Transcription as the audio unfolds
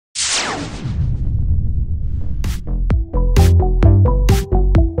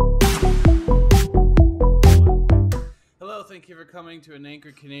for coming to an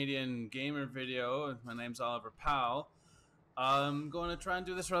Anchor Canadian Gamer video. My name's Oliver Powell. I'm going to try and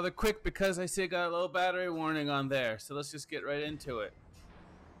do this rather quick because I see I got a little battery warning on there. So let's just get right into it.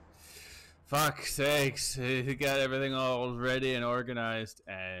 Fuck sakes, he got everything all ready and organized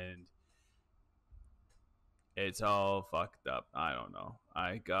and it's all fucked up. I don't know.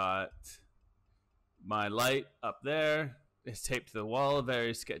 I got my light up there. It's taped to the wall in a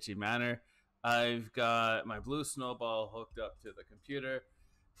very sketchy manner. I've got my blue snowball hooked up to the computer,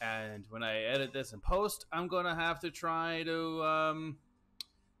 and when I edit this in post, I'm going to have to try to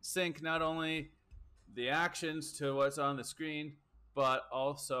sync not only the actions to what's on the screen, but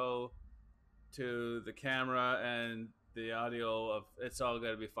also to the camera and the audio of it's all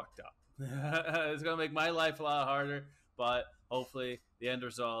going to be fucked up. It's going to make my life a lot harder, but hopefully the end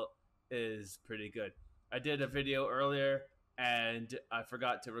result is pretty good. I did a video earlier and I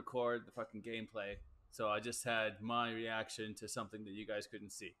forgot to record the fucking gameplay, so I just had my reaction to something that you guys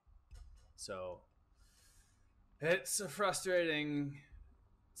couldn't see. So it's a frustrating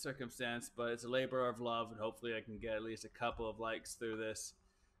circumstance, but it's a labor of love, and hopefully I can get at least a couple of likes through this.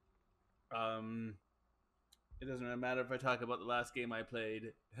 It doesn't really matter if I talk about the last game I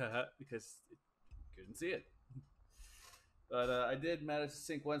played because you couldn't see it. But I did manage to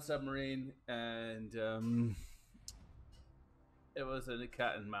sink one submarine, and it was a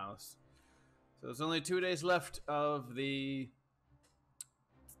cat and mouse. So there's only 2 days left of the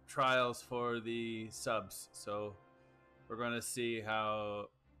trials for the subs. So we're going to see how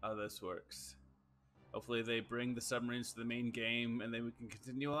this works. Hopefully they bring the submarines to the main game and then we can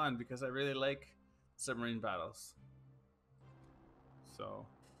continue on, because I really like submarine battles. So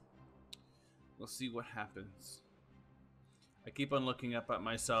we'll see what happens. I keep on looking up at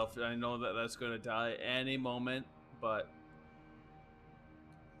myself. I know that that's going to die any moment, but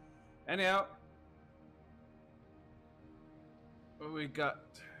anyhow, what we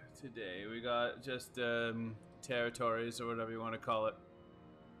got today? We got just territories, or whatever you want to call it.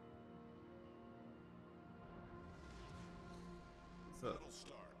 So,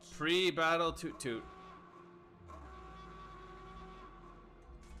 pre-battle toot toot.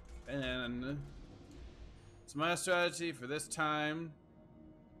 And it's my strategy for this time.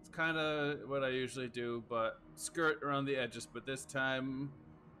 It's kind of what I usually do, but skirt around the edges. But this time,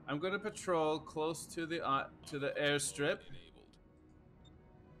 I'm going to patrol close to the airstrip,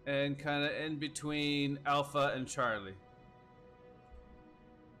 and kind of in between Alpha and Charlie.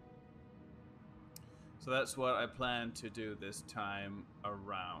 So that's what I plan to do this time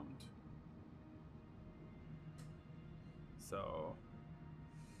around. So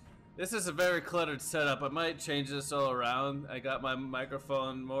this is a very cluttered setup. I might change this all around. I got my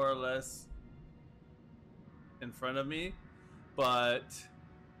microphone more or less in front of me, but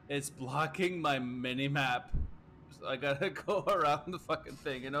it's blocking my mini-map. So I gotta go around the fucking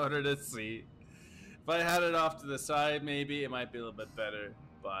thing in order to see. If I had it off to the side, maybe it might be a little bit better,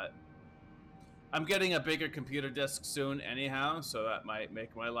 but I'm getting a bigger computer desk soon anyhow, so that might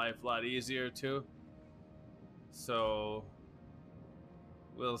make my life a lot easier too. So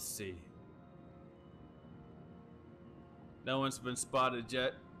we'll see. No one's been spotted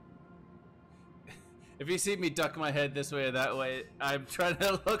yet. If you see me duck my head this way or that way, I'm trying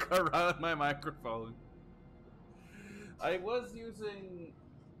to look around my microphone. I was using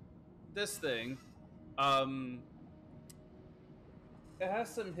this thing. It has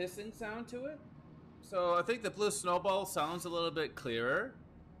some hissing sound to it. So I think the blue snowball sounds a little bit clearer.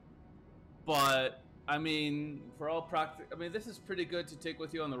 But I mean, for all practice, I mean, this is pretty good to take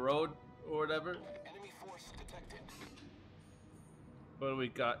with you on the road or whatever. Enemy force detected. What do we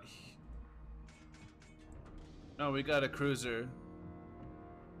got? Oh, we got a cruiser.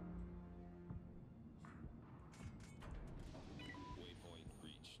 Waypoint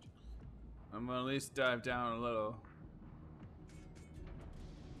reached. I'm gonna at least dive down a little.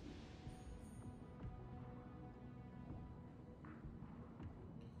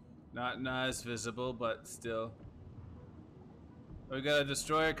 Not as visible, but still. We got a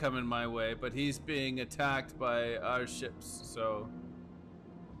destroyer coming my way, but he's being attacked by our ships, so.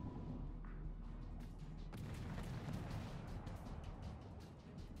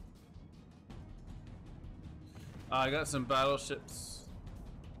 I got some battleships.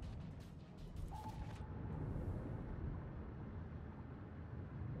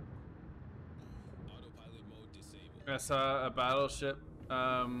 Autopilot mode disabled. I saw a battleship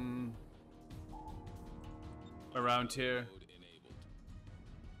around here.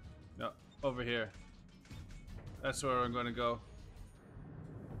 No, over here. That's where I'm gonna go.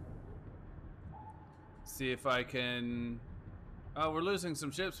 See if I can. Oh, we're losing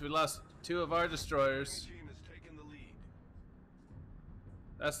some ships. We lost 2 of our destroyers. Team has taken the lead.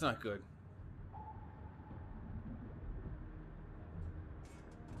 That's not good.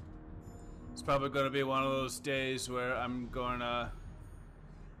 It's probably going to be one of those days where I'm gonna...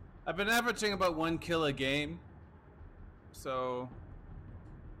 I've been averaging about 1 kill a game. So...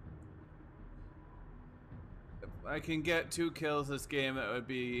 if I can get 2 kills this game, that would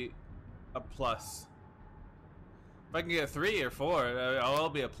be a plus. If I can get 3 or 4, I'll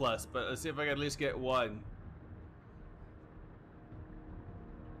be a plus. But let's see if I can at least get 1.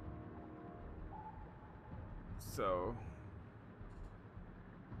 So...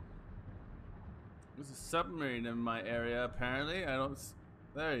 there's a submarine in my area, apparently. I don't...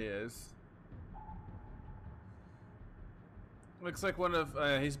 there he is. Looks like one of...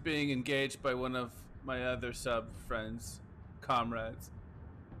 he's being engaged by one of my other sub friends. Comrades.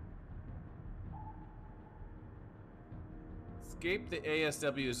 Escape the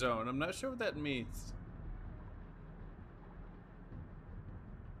ASW zone. I'm not sure what that means.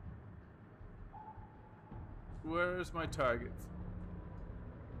 Where's my target?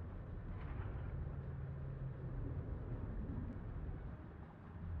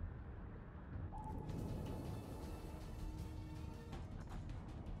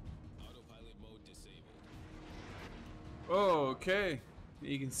 Autopilot mode disabled. Oh, okay.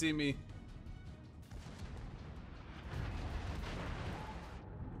 You can see me.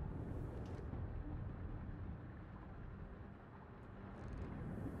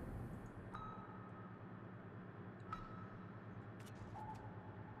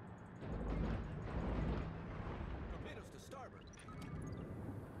 Torpedoes to starboard.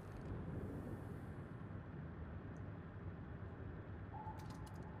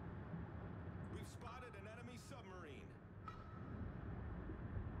 We've spotted an enemy submarine.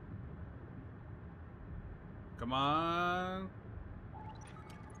 Come on.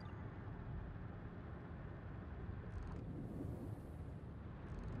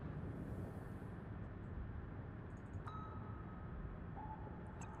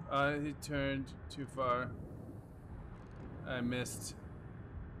 He turned too far. I missed.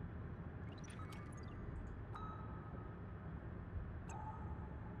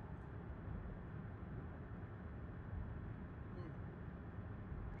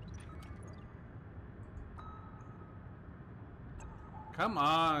 Come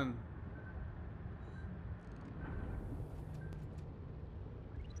on.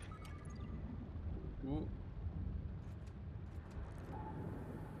 Ooh.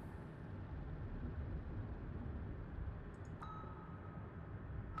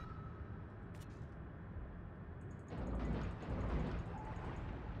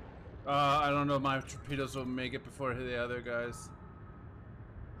 I don't know if my torpedoes will make it before the other guys.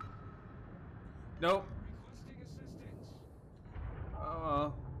 Nope. Requesting assistance. Oh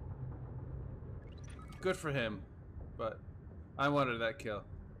well. Good for him. But I wanted that kill.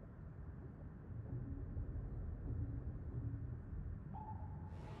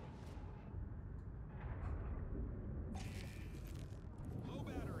 Low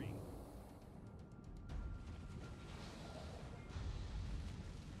battery.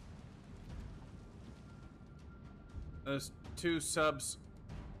 There's 2 subs.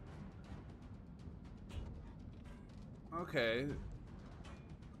 Okay.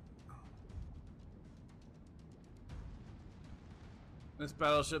 This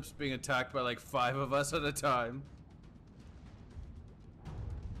battleship's being attacked by like 5 of us at a time.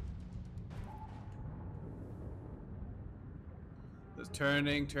 Just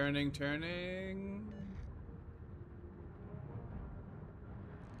turning, turning, turning.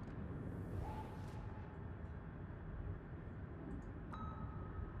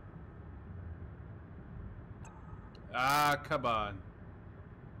 Ah, come on.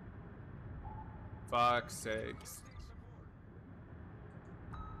 Fuck's sakes.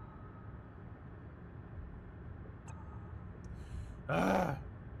 Ah.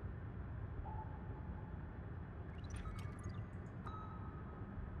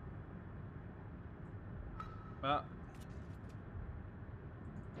 Well.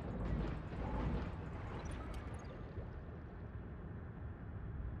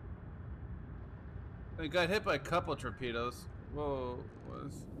 I got hit by a couple torpedoes. Whoa,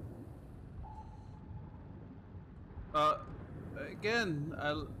 was. Again,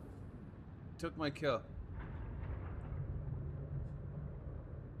 I took my kill.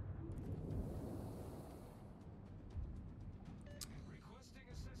 Requesting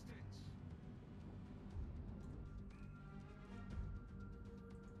assistance.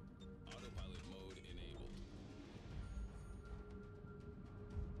 Autopilot mode enabled.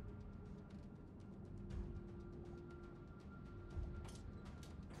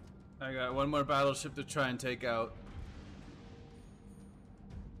 I got one more battleship to try and take out.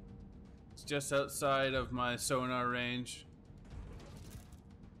 just outside of my sonar range.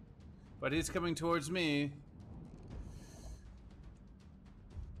 But he's coming towards me.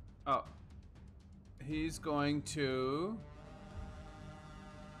 Oh. He's going to...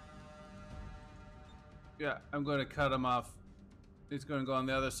 Yeah, I'm going to cut him off. He's going to go on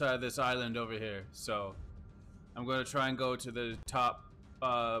the other side of this island over here. So, I'm going to try and go to the top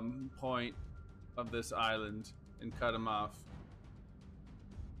point of this island and cut him off.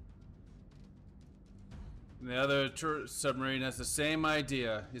 And the other submarine has the same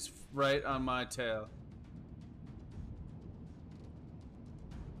idea. He's right on my tail.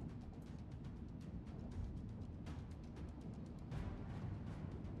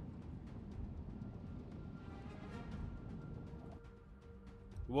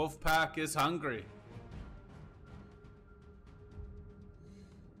 Wolfpack is hungry.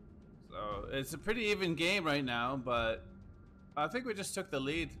 So it's a pretty even game right now, but I think we just took the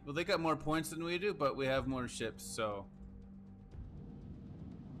lead. Well, they got more points than we do, but we have more ships, so.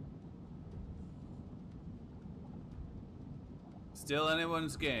 Still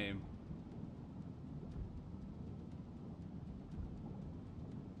anyone's game.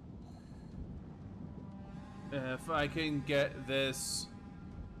 If I can get this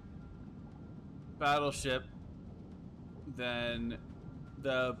battleship, then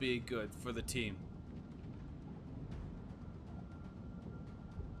that'll be good for the team.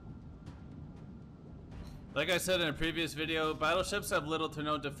 Like I said in a previous video, battleships have little to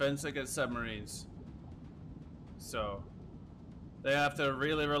no defense against submarines. So they have to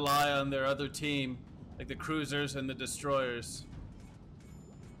really rely on their other team, like the cruisers and the destroyers.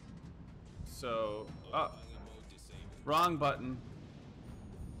 So, oh, wrong button.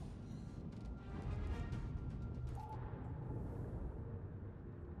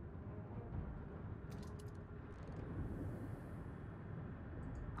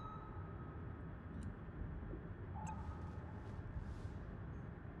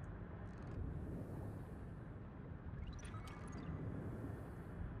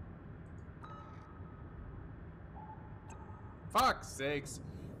 Fuck's sakes,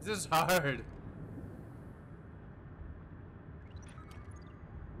 this is hard.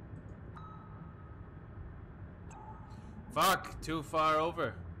 Fuck, too far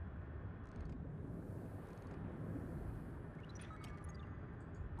over.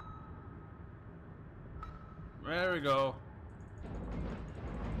 There we go.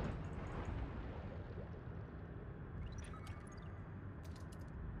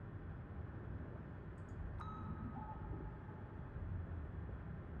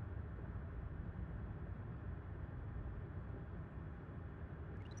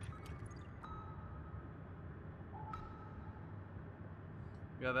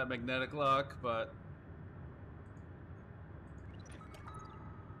 Got that magnetic lock, but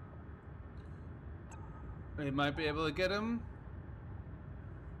we might be able to get him.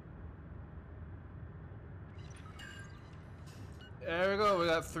 There we go. We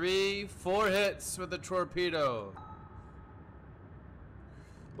got 4 hits with the torpedo.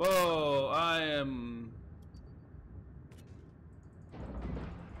 Whoa, I am...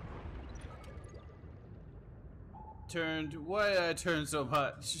 turned. Why did I turn so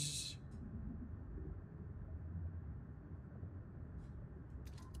much?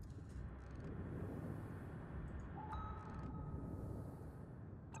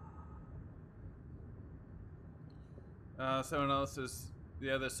 Someone else is.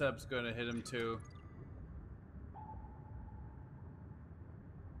 The other sub's going to hit him too.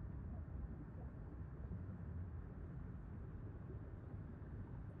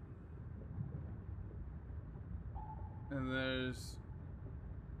 And there's...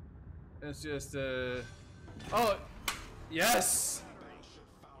 It's just a... Oh! Yes!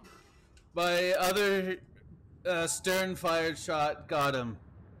 My other stern-fired shot got him.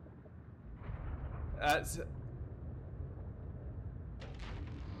 That's...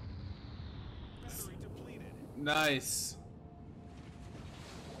 Nice.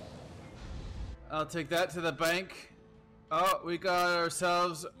 I'll take that to the bank. Oh, we got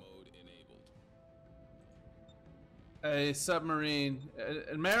ourselves... a submarine, an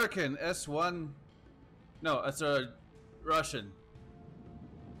American S1. No, it's a Russian.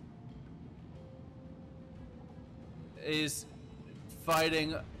 Is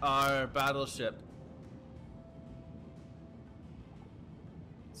fighting our battleship.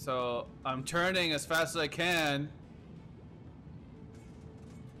 So I'm turning as fast as I can.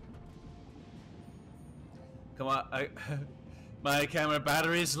 Come on, my camera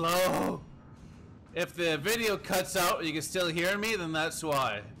battery's low. If the video cuts out and you can still hear me, then that's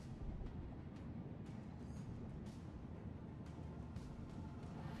why.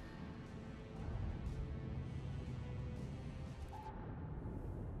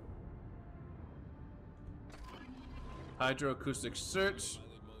 Hydroacoustic search.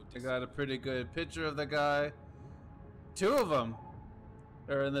 I got a pretty good picture of the guy. 2 of them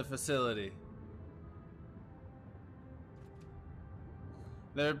are in the facility.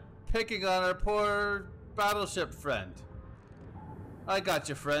 They're picking on our poor battleship friend. I got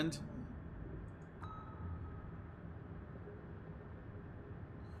you, friend.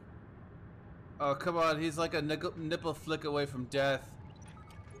 Oh, come on. He's like a nipple flick away from death.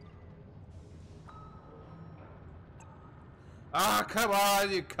 Ah, come on,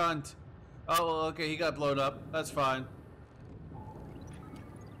 you cunt. Oh, well, okay, he got blown up. That's fine.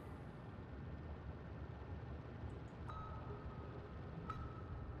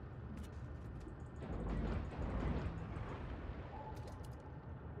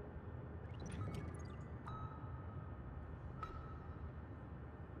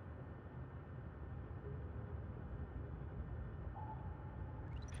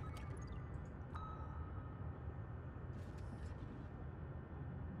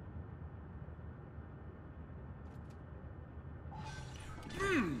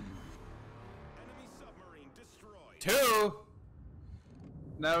 Enemy submarine destroyed. 2?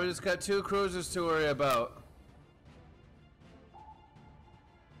 Now we just got 2 cruisers to worry about.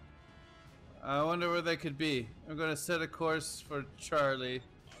 I wonder where they could be. I'm gonna set a course for Charlie.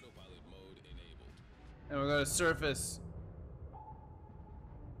 Autopilot mode enabled. And we're gonna surface.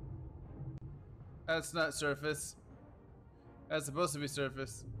 That's not surface. That's supposed to be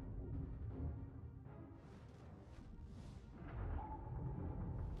surface.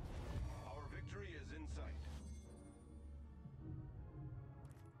 Our victory is in sight.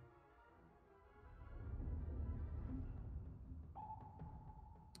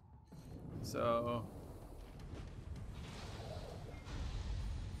 So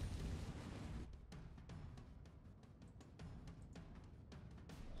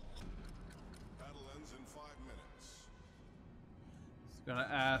Battle ends in 5 minutes. it's gonna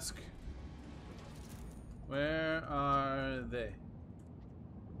ask, where are they?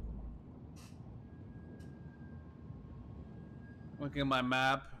 Looking at my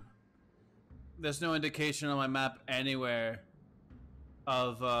map. There's no indication on my map anywhere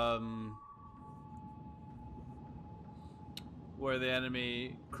of where the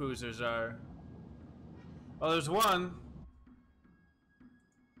enemy cruisers are. Oh, there's one.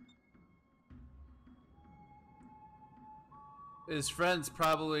 His friend's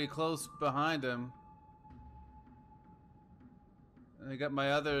probably close behind him. And I got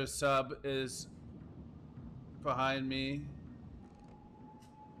my other sub is behind me.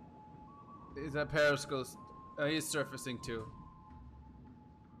 Is that Periscope? Oh, he's surfacing too.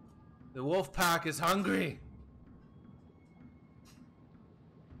 The wolf pack is hungry.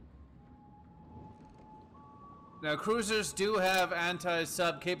 Now, cruisers do have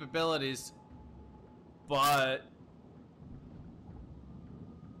anti-sub capabilities, but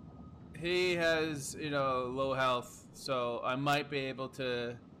he has, you know, low health, so I might be able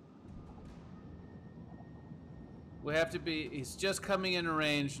to. We have to be. He's just coming in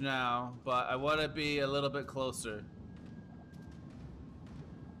range now, but I want to be a little bit closer.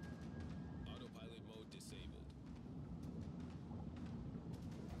 Autopilot mode disabled.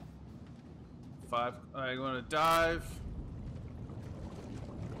 5. I'm going to dive.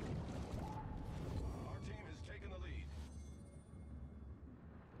 Our team has taken the lead.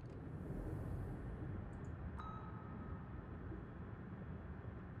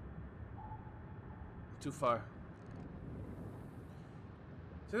 Too far.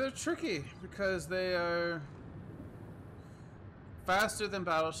 So they're tricky because they are faster than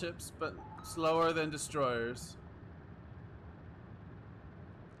battleships, but slower than destroyers.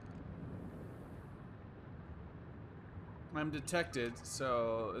 I'm detected,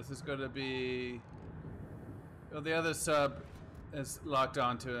 so this is going to be. Well, the other sub is locked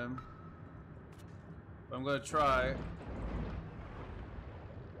onto him. But I'm going to try.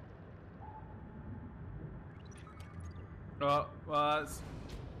 Oh, well, that's.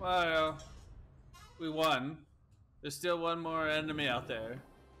 Well, we won. There's still one more enemy out there.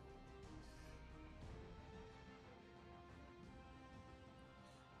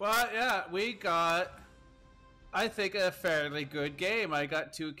 But yeah, we got, I think, a fairly good game. I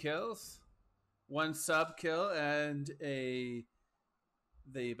got 2 kills, 1 sub kill, and the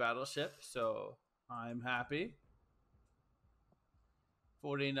battleship. So I'm happy.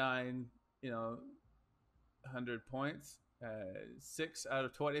 49, 100 points. 6 out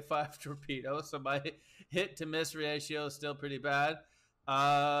of 25 torpedoes, so my hit to miss ratio is still pretty bad. But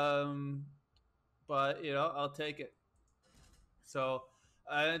I'll take it. So,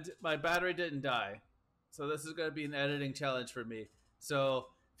 and my battery didn't die, so this is going to be an editing challenge for me. So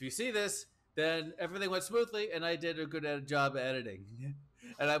if you see this, then everything went smoothly, and I did a good job editing.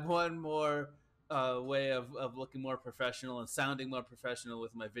 And I'm one more way of looking more professional and sounding more professional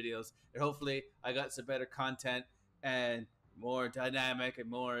with my videos. And hopefully, I got some better content and more dynamic and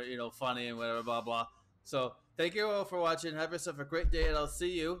more funny and whatever blah blah. So thank you all for watching. Have yourself a great day, and I'll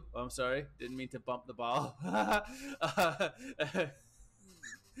see you. Oh, I'm sorry, didn't mean to bump the ball.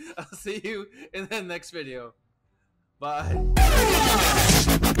 I'll see you in the next video. Bye.